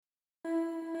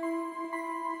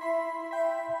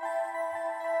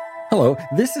Hello,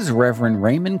 this is Reverend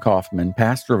Raymond Coffman,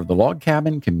 pastor of the Log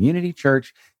Cabin Community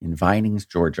Church in Vinings,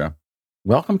 Georgia.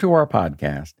 Welcome to our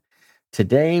podcast.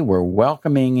 Today, we're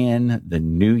welcoming in the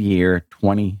new year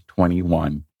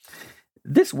 2021.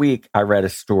 This week, I read a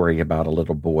story about a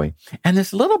little boy, and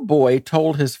this little boy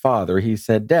told his father, he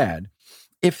said, "Dad,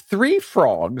 if 3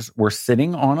 frogs were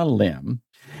sitting on a limb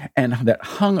and that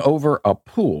hung over a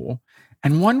pool,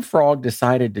 and one frog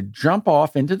decided to jump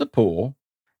off into the pool,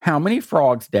 how many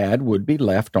frogs, Dad, would be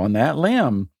left on that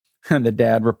limb?" And the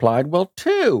dad replied, "Well,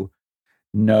 2.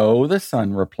 "No," the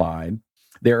son replied.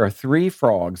 "There are 3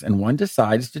 frogs, and one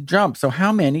decides to jump. So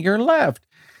how many are left?"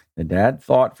 The dad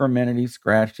thought for a minute. He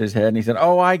scratched his head and he said,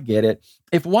 "Oh, I get it.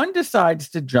 If one decides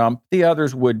to jump, the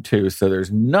others would too. So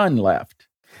there's none left."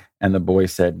 And the boy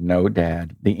said, "No,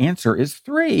 Dad. The answer is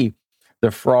 3. The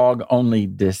frog only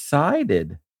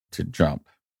decided to jump."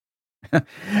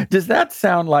 Does that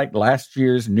sound like last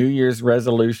year's New Year's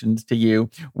resolutions to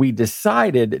you? We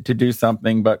decided to do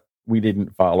something, but we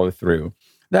didn't follow through.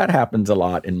 That happens a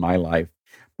lot in my life.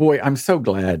 Boy, I'm so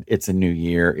glad it's a new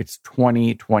year. It's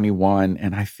 2021,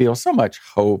 and I feel so much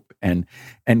hope and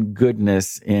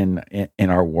goodness in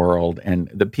our world. And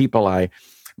the people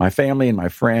my family and my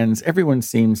friends, everyone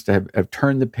seems to have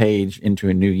turned the page into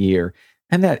a new year.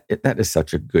 And that is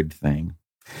such a good thing.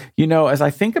 You know, as I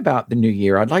think about the new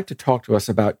year, I'd like to talk to us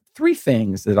about 3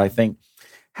 things that I think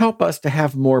help us to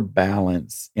have more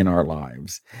balance in our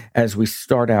lives as we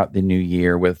start out the new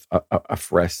year with a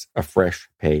fresh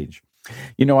page.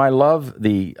 You know, I love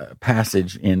the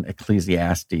passage in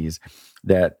Ecclesiastes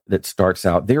that starts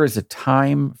out, "There is a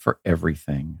time for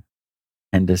everything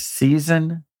and a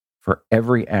season for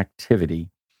every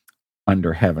activity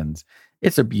under heavens."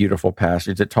 It's a beautiful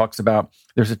passage. It talks about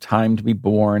there's a time to be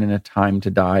born and a time to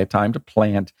die, a time to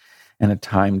plant and a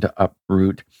time to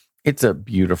uproot. It's a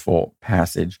beautiful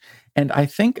passage. And I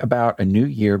think about a new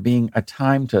year being a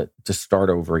time to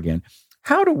start over again.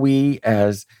 How do we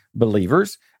as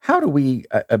believers, how do we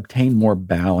obtain more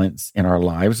balance in our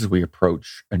lives as we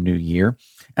approach a new year?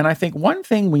 And I think one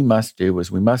thing we must do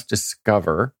is we must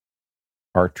discover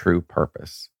our true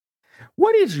purpose.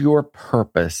 What is your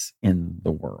purpose in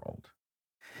the world?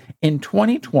 In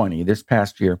 2020, this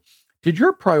past year, did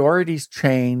your priorities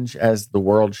change as the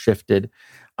world shifted?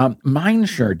 Mine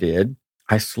sure did.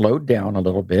 I slowed down a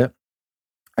little bit.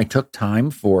 I took time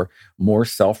for more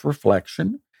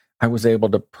self-reflection. I was able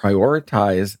to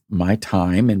prioritize my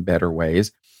time in better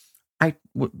ways. I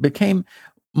became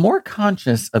more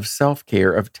conscious of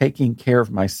self-care, of taking care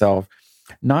of myself,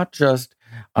 not just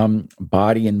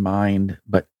body and mind,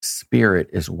 but spirit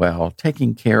as well,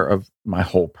 taking care of my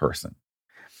whole person.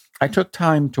 I took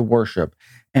time to worship,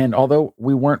 and although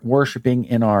we weren't worshiping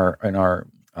in our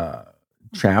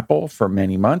chapel for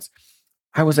many months,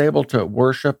 I was able to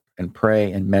worship and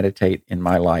pray and meditate in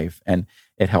my life, and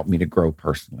it helped me to grow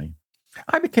personally.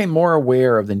 I became more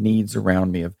aware of the needs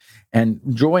around me and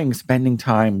enjoying spending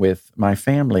time with my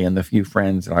family and the few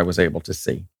friends that I was able to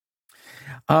see.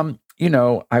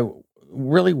 I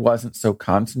really wasn't so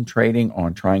concentrating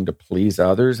on trying to please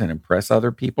others and impress other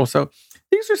people. So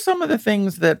these are some of the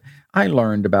things that I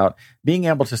learned about being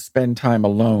able to spend time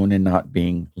alone and not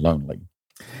being lonely.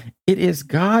 It is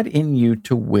God in you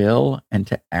to will and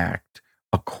to act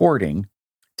according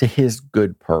to his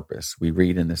good purpose, we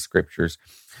read in the scriptures.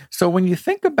 So when you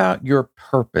think about your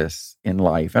purpose in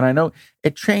life, and I know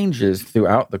it changes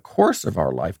throughout the course of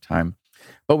our lifetime,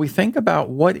 but we think about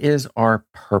what is our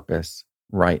purpose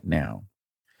right now.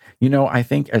 You know, I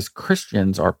think as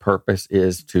Christians, our purpose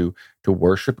is to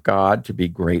worship God, to be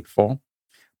grateful.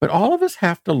 But all of us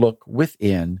have to look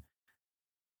within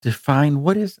to find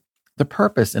what is the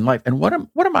purpose in life and what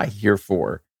am I here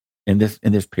for in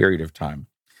this period of time.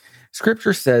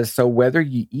 Scripture says, "So whether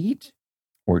you eat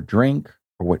or drink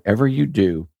or whatever you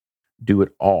do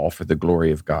it all for the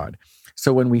glory of God."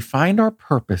 So when we find our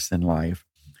purpose in life,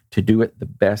 to do it the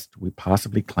best we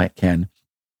possibly can,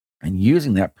 and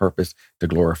using that purpose to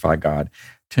glorify God,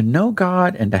 to know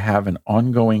God and to have an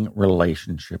ongoing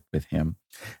relationship with him.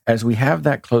 As we have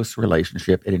that close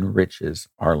relationship, it enriches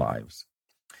our lives.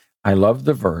 I love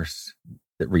the verse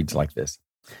that reads like this: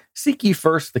 "Seek ye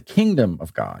first the kingdom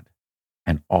of God,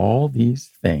 and all these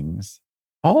things,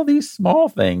 all these small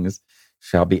things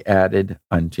shall be added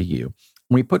unto you."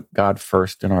 When we put God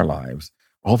first in our lives,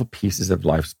 all the pieces of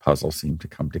life's puzzle seem to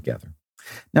come together.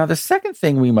 Now, the second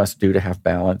thing we must do to have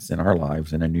balance in our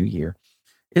lives in a new year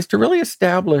is to really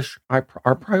establish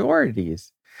our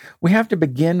priorities. We have to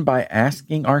begin by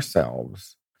asking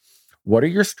ourselves, what are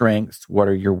your strengths? What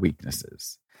are your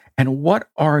weaknesses? And what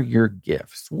are your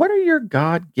gifts? What are your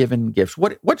God-given gifts?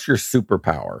 What's your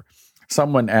superpower?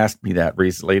 Someone asked me that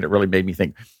recently, and it really made me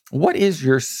think, what is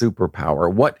your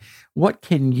superpower? What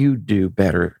can you do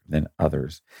better than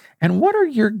others? And what are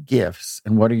your gifts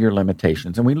and what are your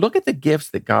limitations? And we look at the gifts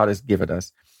that God has given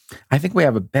us. I think we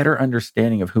have a better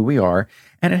understanding of who we are,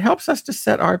 and it helps us to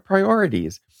set our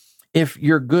priorities. If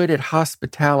you're good at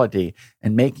hospitality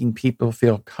and making people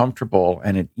feel comfortable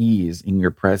and at ease in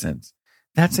your presence,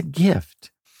 that's a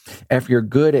gift. If you're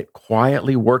good at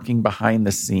quietly working behind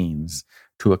the scenes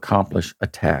to accomplish a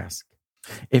task,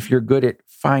 if you're good at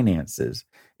finances,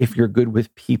 if you're good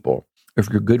with people, if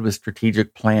you're good with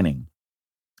strategic planning,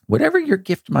 whatever your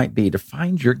gift might be, to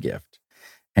find your gift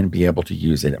and be able to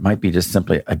use it. It might be just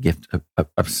simply a gift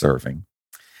of serving.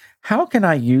 How can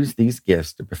I use these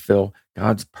gifts to fulfill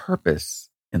God's purpose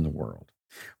in the world?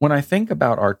 When I think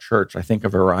about our church, I think a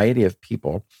variety of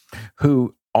people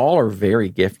who all are very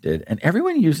gifted, and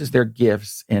everyone uses their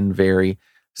gifts in very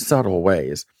subtle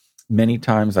ways. Many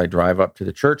times I drive up to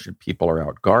the church and people are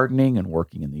out gardening and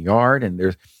working in the yard, and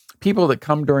there's people that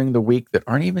come during the week that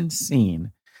aren't even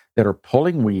seen, that are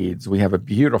pulling weeds. We have a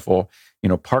beautiful,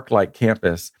 park-like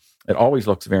campus. It always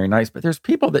looks very nice, but there's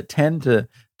people that tend to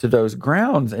those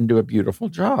grounds and do a beautiful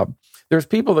job. There's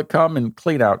people that come and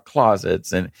clean out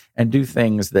closets and do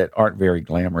things that aren't very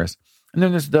glamorous. And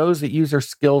then there's those that use their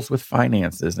skills with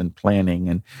finances and planning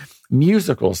and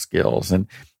musical skills and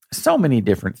so many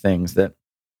different things that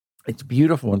it's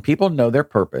beautiful when people know their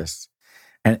purpose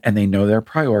and they know their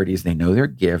priorities, they know their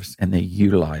gifts, and they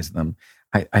utilize them.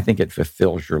 I think it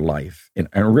fulfills your life in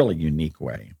a really unique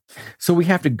way. So we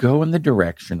have to go in the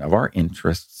direction of our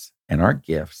interests and our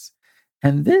gifts.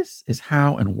 And this is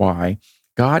how and why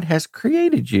God has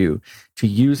created you to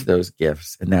use those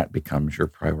gifts, and that becomes your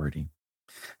priority.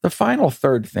 The final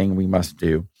third thing we must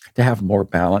do to have more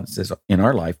balance in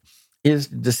our life is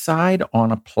decide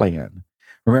on a plan.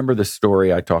 Remember the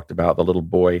story I talked about, the little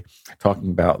boy talking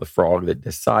about the frog that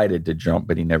decided to jump,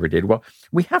 but he never did. Well,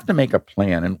 we have to make a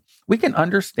plan, and we can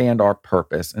understand our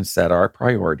purpose and set our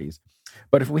priorities.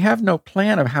 But if we have no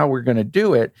plan of how we're going to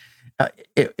do it,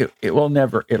 it'll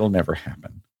never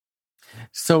happen.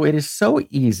 So it is so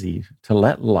easy to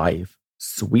let life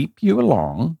sweep you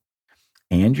along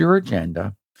and your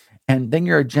agenda, and then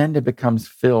your agenda becomes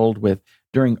filled with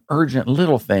doing urgent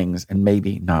little things and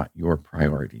maybe not your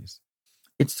priorities.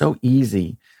 It's so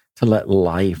easy to let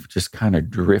life just kind of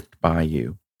drift by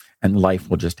you, and life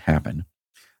will just happen.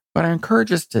 But I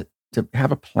encourage us to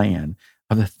have a plan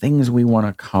of the things we want to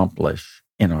accomplish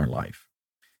in our life.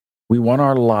 We want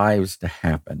our lives to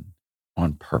happen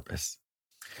on purpose.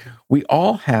 We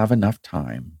all have enough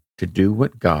time to do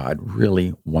what God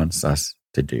really wants us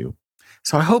to do.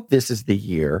 So I hope this is the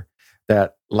year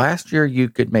that last year you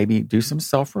could maybe do some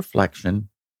self-reflection,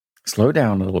 slow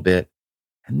down a little bit,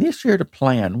 and this year to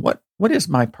plan, what is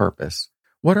my purpose?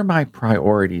 What are my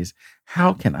priorities?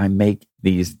 How can I make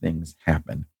these things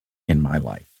happen in my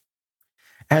life?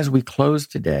 As we close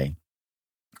today,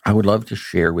 I would love to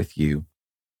share with you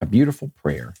a beautiful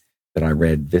prayer that I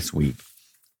read this week.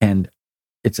 And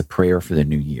it's a prayer for the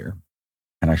new year.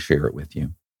 And I share it with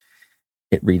you.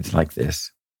 It reads like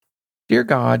this: Dear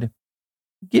God,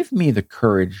 give me the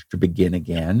courage to begin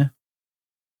again,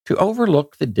 to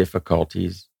overlook the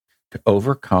difficulties, to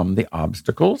overcome the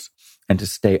obstacles, and to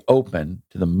stay open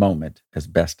to the moment as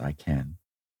best I can.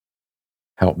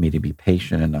 Help me to be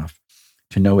patient enough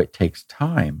to know it takes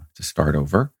time to start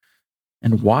over,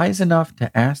 and wise enough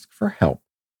to ask for help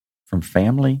from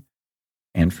family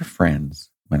and for friends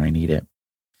when I need it.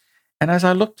 And as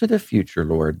I look to the future,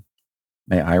 Lord,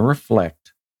 may I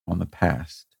reflect on the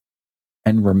past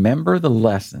and remember the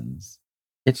lessons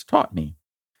it's taught me.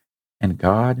 And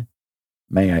God,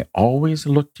 may I always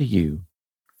look to you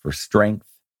for strength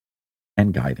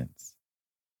and guidance.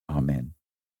 Amen.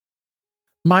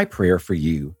 My prayer for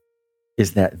you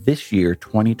is that this year,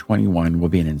 2021, will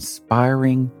be an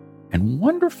inspiring and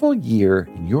wonderful year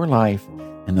in your life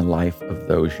and the life of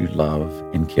those you love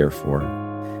and care for.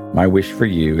 My wish for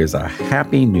you is a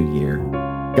happy new year.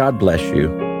 God bless you.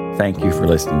 Thank you for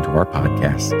listening to our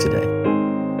podcast today.